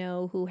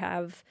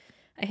have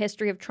a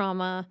history of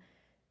trauma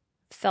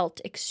felt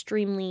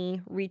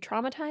extremely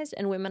re-traumatized,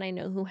 and women I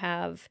know who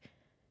have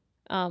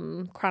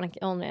chronic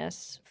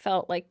illness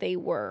felt like they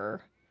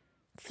were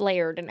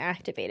flared and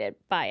activated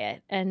by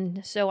it.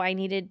 And so I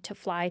needed to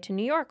fly to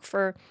New York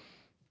for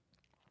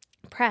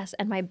press,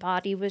 and my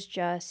body was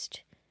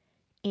just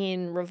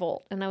in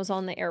revolt. And I was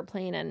on the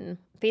airplane, and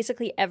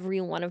basically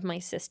every one of my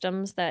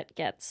systems that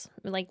gets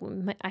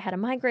I had a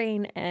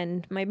migraine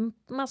and my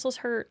muscles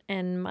hurt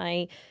and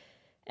I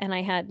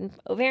had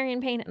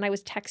ovarian pain, and I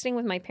was texting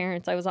with my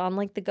parents. I was on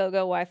the GoGo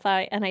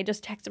Wi-Fi, and I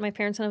just texted my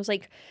parents and I was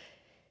like,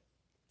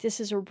 this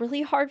is a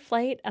really hard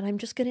flight, and I'm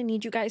just going to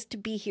need you guys to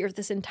be here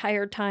this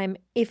entire time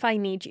if I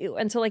need you.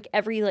 And so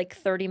every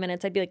 30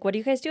 minutes, I'd be like, what are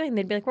you guys doing?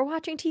 They'd be like, we're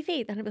watching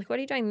TV. Then I'd be like, what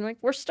are you doing? And I'm like,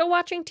 we're still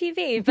watching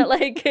TV. But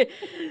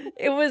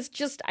it was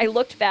just, I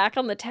looked back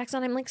on the text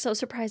and I'm so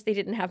surprised they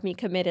didn't have me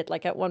committed.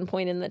 At one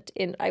point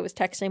I was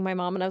texting my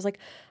mom and I was like,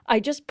 I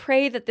just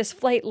pray that this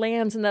flight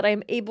lands and that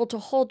I'm able to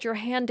hold your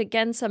hand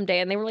again someday.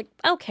 And they were like,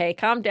 okay,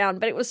 calm down.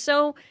 But it was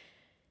so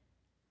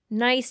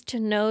nice to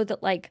know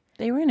that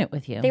they were in it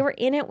with you. They were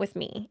in it with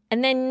me.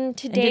 And then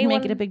today... They didn't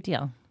make it a big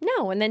deal.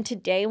 No. And then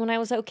today when I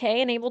was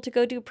okay and able to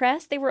go do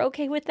press, they were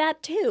okay with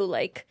that too.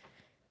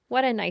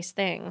 What a nice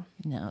thing.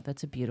 No,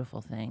 that's a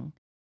beautiful thing.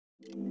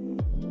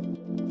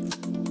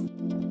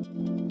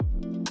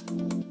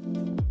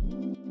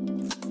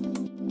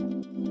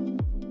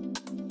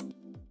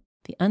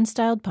 The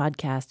Unstyled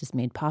podcast is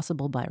made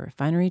possible by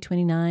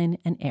Refinery29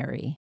 and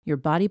Aerie, your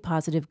body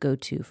positive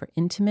go-to for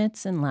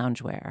intimates and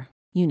loungewear.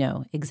 You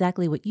know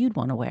exactly what you'd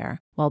want to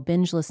wear while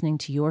binge listening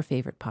to your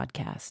favorite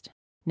podcast.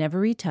 Never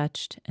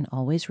retouched and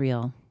always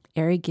real,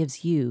 Aerie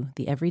gives you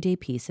the everyday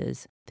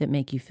pieces that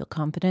make you feel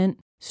confident,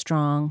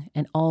 strong,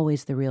 and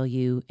always the real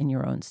you in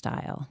your own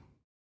style.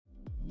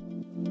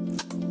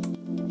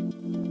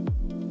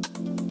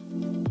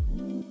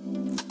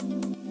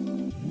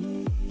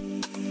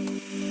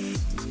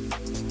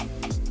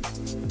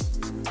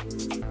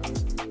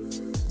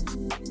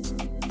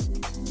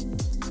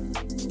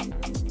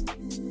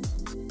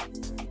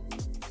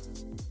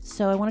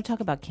 So I want to talk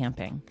about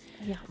camping.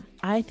 Yeah.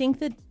 I think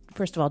that,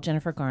 first of all,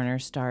 Jennifer Garner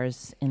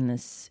stars in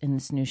this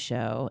new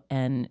show,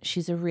 and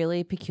she's a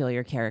really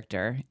peculiar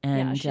character.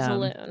 And yeah, she's a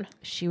loon.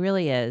 She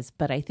really is.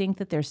 But I think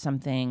that there's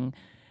something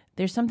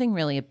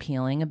really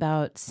appealing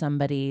about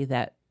somebody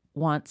that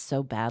wants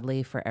so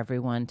badly for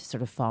everyone to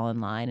sort of fall in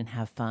line and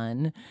have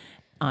fun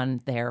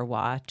on their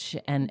watch,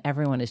 and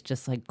everyone is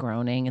just like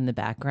groaning in the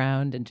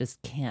background and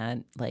just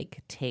can't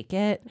like take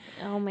it.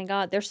 Oh my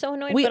God, they're so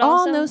annoying. We but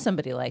all also, know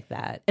somebody like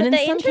that. But And in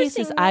the some interesting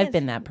cases, thing I've is-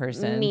 been that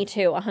person. Me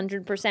too,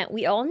 100%.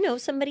 We all know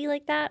somebody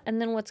like that. And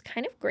then what's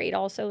kind of great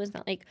also is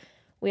that like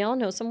we all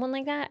know someone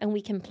like that and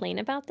we complain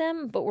about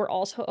them, but we're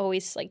also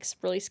always like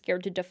really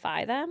scared to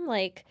defy them.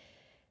 Like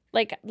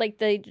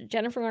the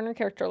Jennifer Garner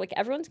character, like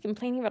everyone's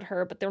complaining about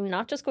her, but they're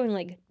not just going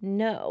like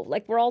no.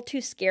 Like we're all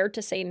too scared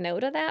to say no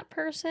to that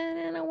person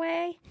in a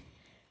way.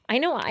 I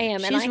know I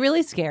am. She's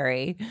really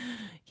scary.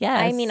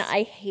 Yes. I mean,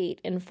 I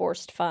hate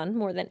enforced fun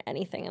more than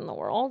anything in the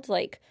world.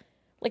 Like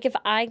if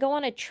I go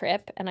on a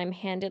trip and I'm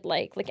handed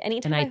like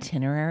anytime an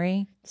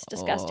itinerary. it's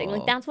disgusting.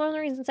 Like that's one of the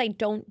reasons I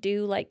don't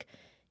do like,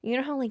 you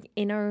know how like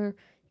in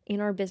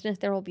our business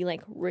there will be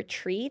like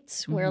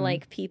retreats where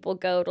like people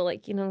go to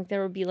like, you know,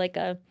 there will be like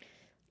a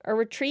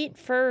retreat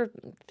for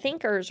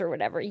thinkers or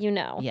whatever, you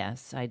know.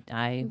 Yes, I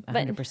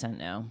 100%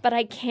 know. But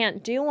I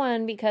can't do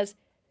one because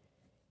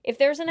if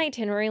there's an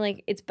itinerary,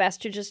 like it's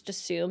best to just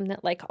assume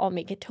that like I'll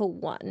make it to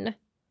one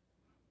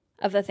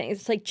of the things.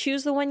 It's like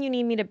choose the one you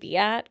need me to be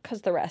at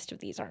because the rest of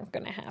these aren't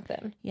going to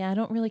happen. Yeah, I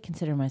don't really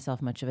consider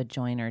myself much of a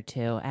joiner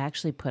too. I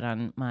actually put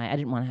on I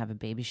didn't want to have a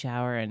baby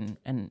shower,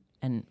 and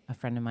a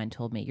friend of mine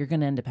told me, you're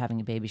going to end up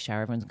having a baby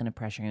shower. Everyone's going to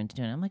pressure you into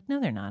doing it. I'm like,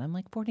 no, they're not. I'm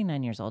like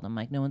 49 years old. I'm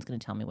like, no one's going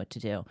to tell me what to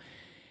do.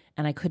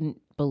 And I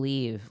couldn't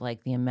believe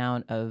like the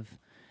amount of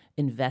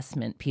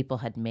investment people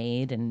had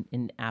made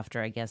and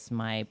after I guess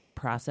my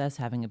process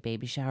having a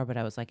baby shower, but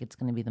I was like, it's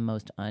going to be the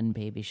most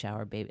un-baby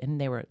shower baby. And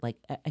they were like,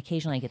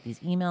 occasionally I get these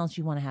emails,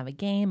 you want to have a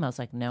game? I was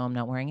like, no, I'm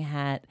not wearing a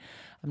hat.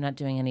 I'm not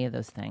doing any of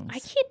those things. I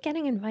keep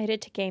getting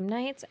invited to game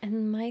nights,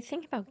 and my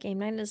thing about game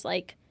night is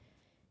like,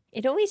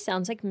 it always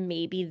sounds like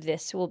maybe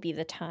this will be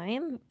the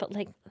time, but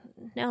like,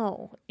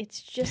 no,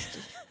 it's just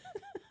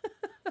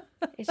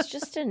it's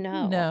just a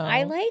no. No.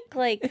 I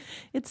like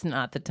it's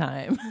not the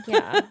time.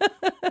 yeah.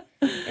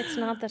 It's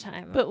not the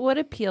time. But what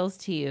appeals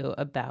to you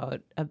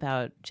about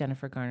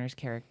Jennifer Garner's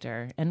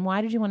character, and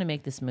why did you want to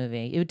make this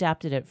movie? You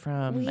adapted it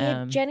from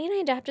Jenny and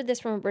I adapted this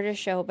from a British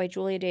show by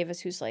Julia Davis,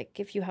 who's like,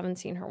 if you haven't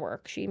seen her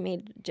work, she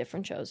made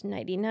different shows: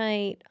 Nighty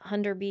Night,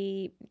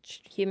 Hunderby,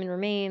 Human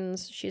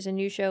Remains. She has a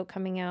new show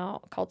coming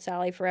out called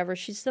Sally Forever.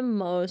 She's the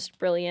most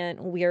brilliant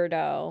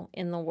weirdo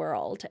in the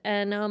world,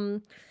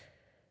 and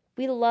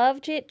we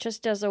loved it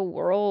just as a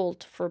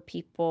world for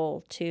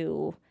people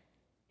to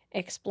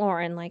explore.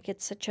 And like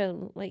it's such a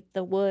like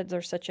the woods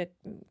are such a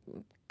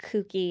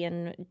kooky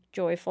and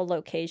joyful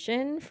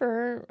location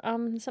for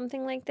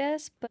something like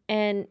this, but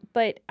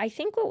I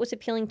think what was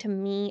appealing to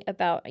me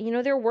about, you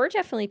know, there were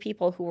definitely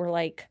people who were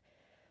like,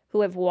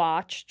 who have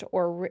watched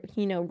or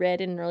you know read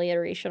in an early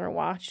iteration or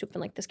watched who've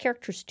been like, this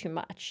character's too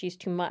much, she's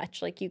too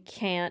much, like you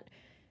can't.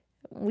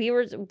 We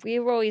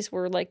always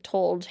were like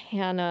told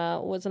Hannah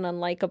was an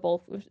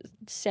unlikable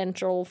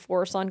central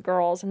force on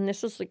Girls, and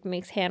this is like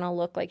makes Hannah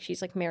look like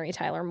she's like Mary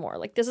Tyler Moore.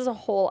 Like this is a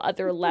whole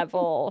other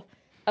level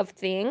of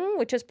thing,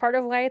 which is part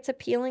of why it's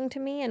appealing to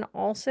me. And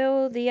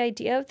also the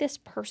idea of this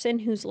person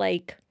whose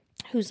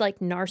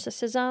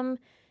narcissism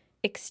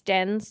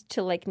extends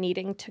to like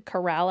needing to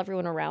corral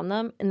everyone around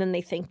them, and then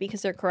they think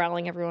because they're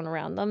corralling everyone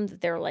around them that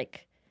they're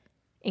like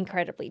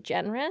incredibly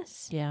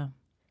generous. Yeah.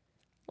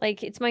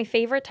 Like, it's my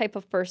favorite type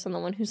of person, the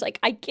one who's like,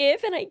 I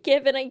give and I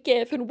give and I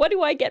give, and what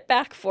do I get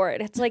back for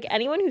it? It's like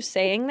anyone who's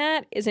saying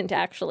that isn't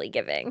actually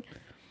giving.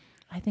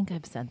 I think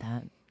I've said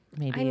that.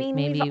 Maybe. I mean,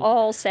 maybe we've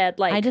all said,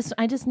 like...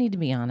 I just need to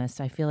be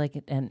honest. I feel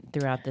like, and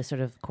throughout this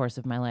sort of course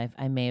of my life,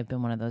 I may have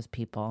been one of those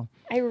people.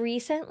 I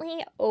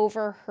recently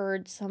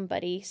overheard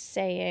somebody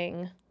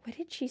saying... What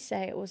did she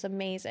say? It was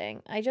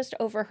amazing. I just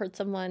overheard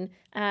someone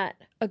at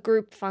a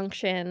group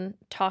function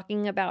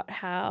talking about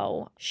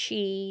how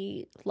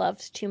she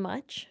loves too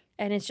much.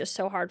 And it's just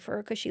so hard for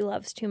her because she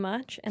loves too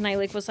much. And I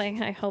was like,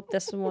 I hope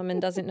this woman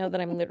doesn't know that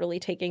I'm literally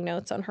taking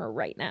notes on her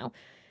right now.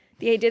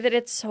 The idea that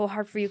it's so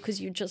hard for you because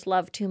you just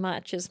love too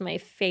much is my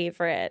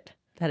favorite.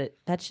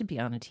 That should be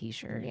on a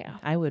T-shirt. Yeah.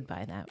 I would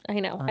buy that. I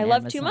know. On I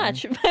love too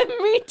Amazon. much.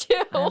 Me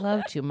too. I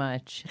love too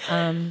much.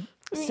 Me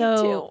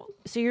So too.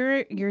 So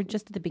you're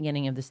just at the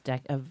beginning of this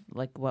of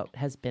like what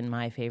has been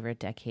my favorite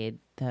decade,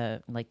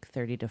 the like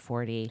 30 to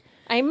 40.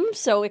 I'm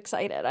so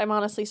excited. I'm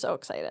honestly so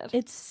excited.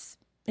 It's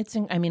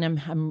I mean,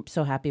 I'm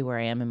so happy where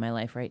I am in my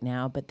life right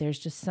now, but there's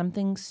just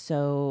something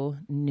so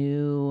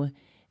new,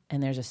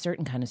 and there's a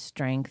certain kind of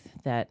strength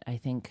that I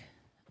think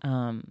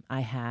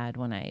I had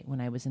when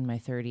I was in my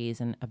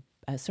 30s, and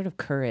a sort of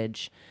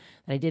courage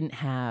that I didn't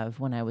have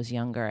when I was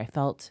younger. I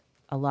felt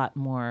a lot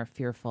more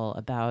fearful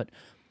about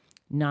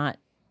not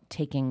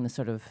taking the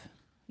sort of,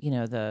 you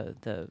know,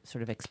 the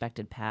sort of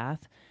expected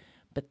path.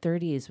 But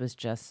 30s was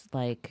just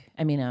like,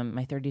 I mean,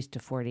 my 30s to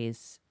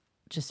 40s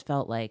just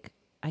felt like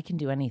I can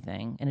do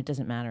anything, and it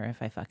doesn't matter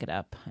if I fuck it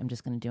up. I'm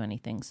just going to do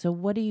anything. So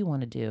what do you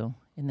want to do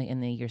in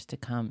the years to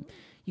come?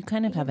 You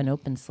kind of have an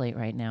open slate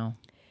right now.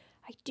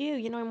 I do.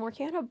 You know, I'm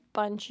working on a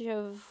bunch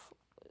of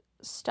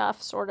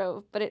stuff sort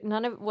of, but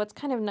none of what's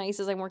kind of nice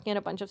is I'm working on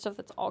a bunch of stuff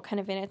that's all kind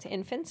of in its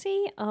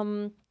infancy.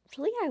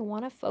 Really, I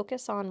want to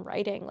focus on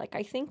writing. Like,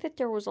 I think that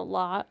there was a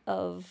lot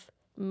of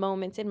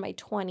moments in my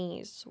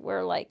 20s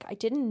where, like, I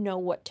didn't know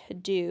what to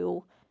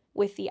do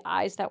with the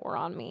eyes that were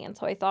on me. And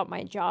so I thought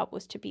my job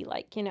was to be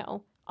like, you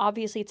know,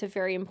 obviously it's a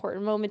very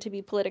important moment to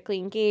be politically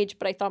engaged,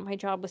 but I thought my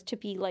job was to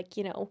be like,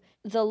 you know,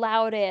 the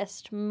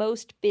loudest,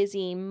 most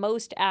busy,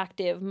 most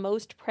active,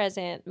 most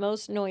present,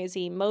 most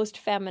noisy, most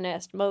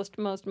feminist, most.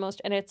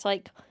 And it's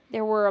like,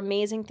 there were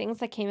amazing things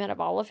that came out of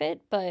all of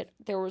it, but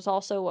there was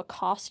also a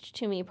cost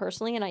to me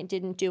personally, and I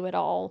didn't do it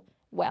all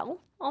well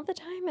all the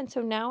time. And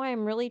so now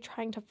I'm really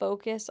trying to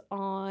focus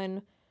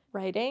on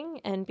writing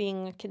and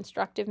being a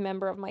constructive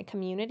member of my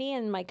community.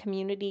 And my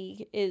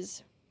community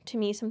is, to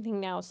me, something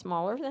now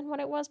smaller than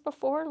what it was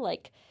before.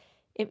 Like,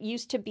 it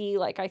used to be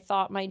like, I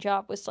thought my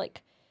job was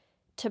like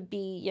to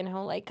be, you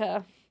know, like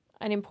an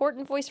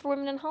important voice for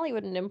women in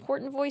Hollywood, an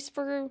important voice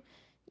for,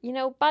 you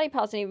know, body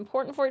positive,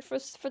 important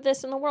voice for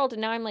this in the world.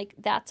 And now I'm like,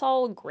 that's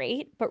all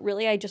great, but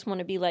really I just want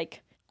to be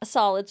like a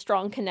solid,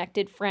 strong,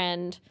 connected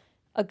friend,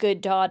 a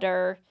good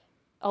daughter,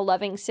 a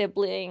loving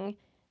sibling,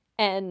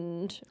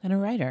 and a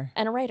writer.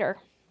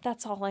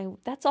 That's all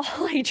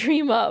I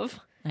dream of.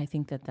 I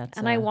think that's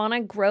and I want to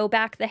grow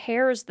back the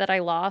hairs that I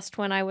lost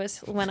when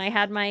I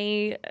had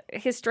my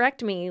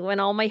hysterectomy, when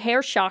all my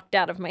hair shocked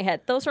out of my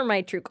head. Those are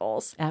my true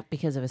goals.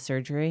 Because of a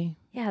surgery?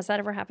 Yeah, has that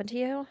ever happened to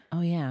you?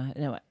 Oh yeah.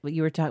 No, when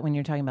you were talking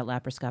about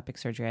laparoscopic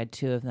surgery, I had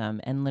 2 of them,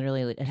 and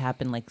literally it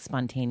happened like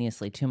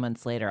spontaneously. 2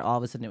 months later, all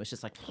of a sudden it was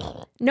just like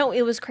No,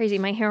 it was crazy.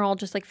 My hair all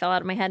just like fell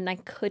out of my head, and I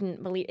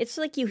couldn't believe it. It's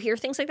like you hear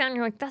things like that and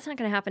you're like, that's not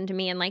going to happen to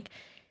me. And like,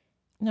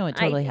 no, it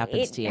totally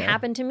happens to you. It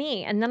happened to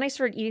me. And then I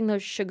started eating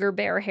those sugar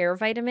bear hair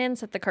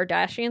vitamins that the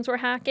Kardashians were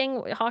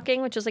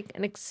hawking, which is like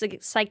a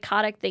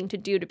psychotic thing to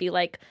do, to be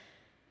like,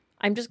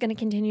 I'm just going to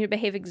continue to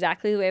behave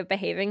exactly the way I'm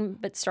behaving,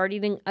 but start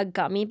eating a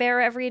gummy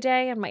bear every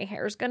day and my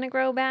hair's going to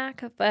grow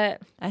back.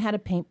 But I had a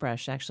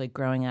paintbrush actually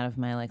growing out of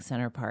my like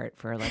center part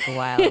for like a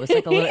while. It was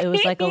like a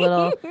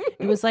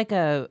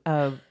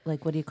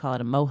what do you call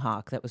it? A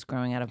mohawk that was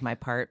growing out of my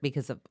part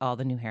because of all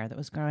the new hair that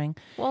was growing.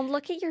 Well,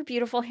 look at your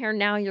beautiful hair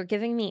now. You're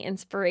giving me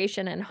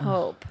inspiration and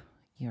hope.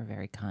 You're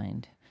very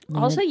kind.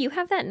 Also, you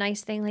have that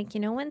nice thing, like, you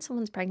know, when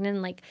someone's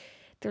pregnant, like,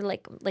 they're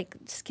like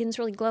skin's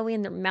really glowy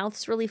and their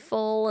mouth's really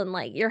full, and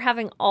like you're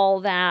having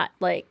all that,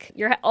 like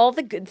you're all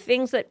the good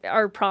things that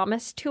are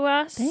promised to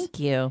us. Thank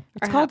you.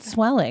 It's called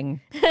swelling.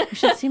 You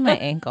should see my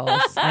ankles.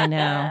 I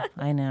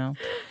know.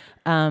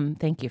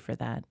 Thank you for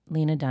that,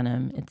 Lena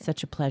Dunham. It's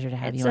such a pleasure to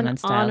have you on Unstyled today.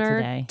 It's an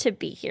honor to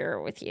be here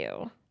with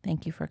you.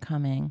 Thank you for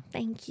coming.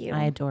 Thank you.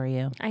 I adore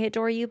you. I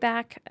adore you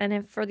back. And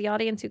if for the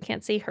audience who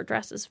can't see, her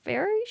dress is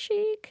very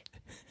chic.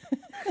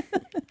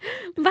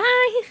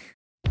 Bye.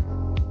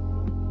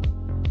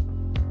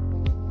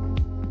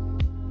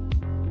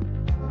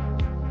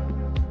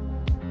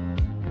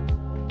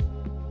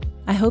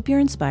 I hope you're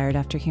inspired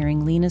after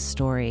hearing Lena's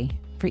story.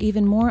 For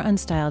even more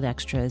Unstyled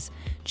extras,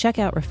 check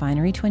out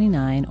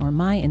Refinery29 or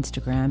my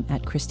Instagram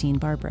at Christine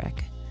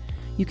Barbrick.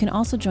 You can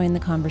also join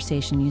the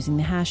conversation using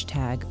the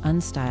hashtag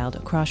Unstyled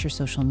across your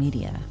social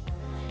media.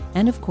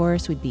 And of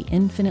course, we'd be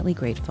infinitely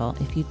grateful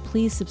if you'd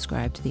please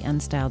subscribe to the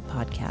Unstyled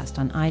podcast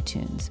on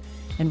iTunes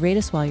and rate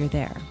us while you're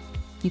there.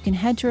 You can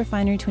head to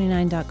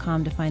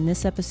Refinery29.com to find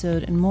this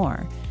episode and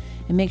more.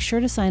 And make sure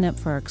to sign up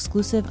for our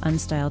exclusive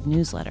Unstyled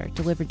newsletter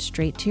delivered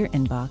straight to your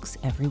inbox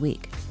every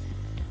week.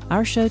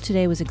 Our show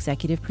today was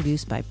executive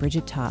produced by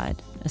Bridget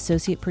Todd,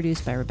 associate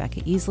produced by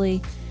Rebecca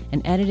Easley,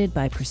 and edited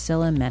by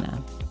Priscilla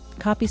Mena.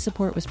 Copy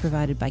support was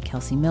provided by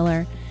Kelsey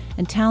Miller,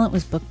 and talent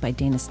was booked by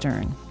Dana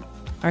Stern.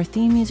 Our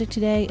theme music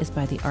today is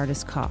by the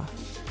artist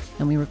Cough,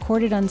 and we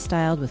recorded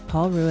Unstyled with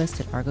Paul Ruist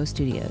at Argo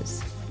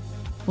Studios.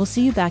 We'll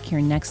see you back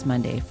here next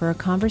Monday for a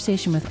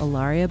conversation with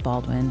Ilaria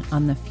Baldwin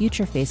on the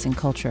future-facing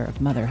culture of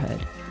motherhood.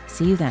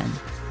 See you then.